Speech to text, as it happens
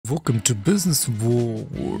Welcome to Business War,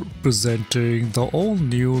 presenting the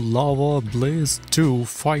all-new Lava Blaze 2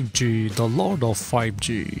 5G, the Lord of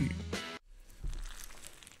 5G.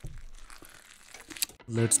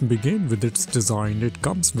 Let's begin with its design. It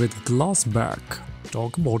comes with glass back.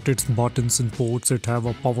 Talk about its buttons and ports. It have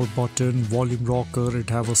a power button, volume rocker, it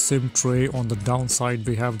have a SIM tray. On the downside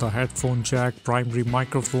we have the headphone jack, primary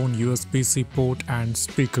microphone, USB-C port and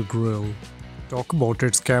speaker grill. Talk about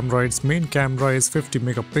its camera. Its main camera is 50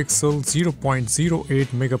 megapixel, 0.08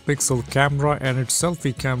 megapixel camera, and its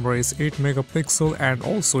selfie camera is 8 megapixel, and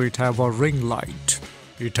also it have a ring light.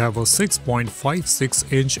 It have a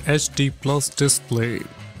 6.56 inch HD plus display.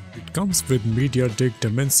 It comes with MediaTek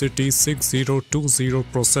Dimensity 6020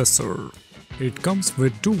 processor. It comes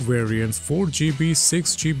with two variants, 4GB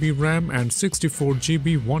 6GB RAM and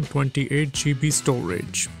 64GB 128GB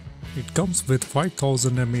storage. It comes with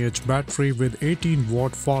 5000 mAh battery with 18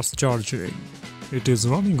 watt fast charging. It is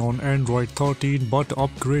running on Android 13 but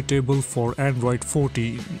upgradable for Android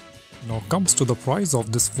 14. Now comes to the price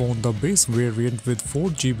of this phone. The base variant with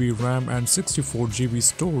 4GB RAM and 64GB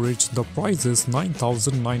storage, the price is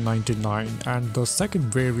 9999, and the second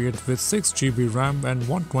variant with 6GB RAM and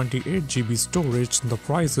 128GB storage, the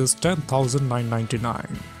price is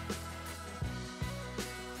 10999.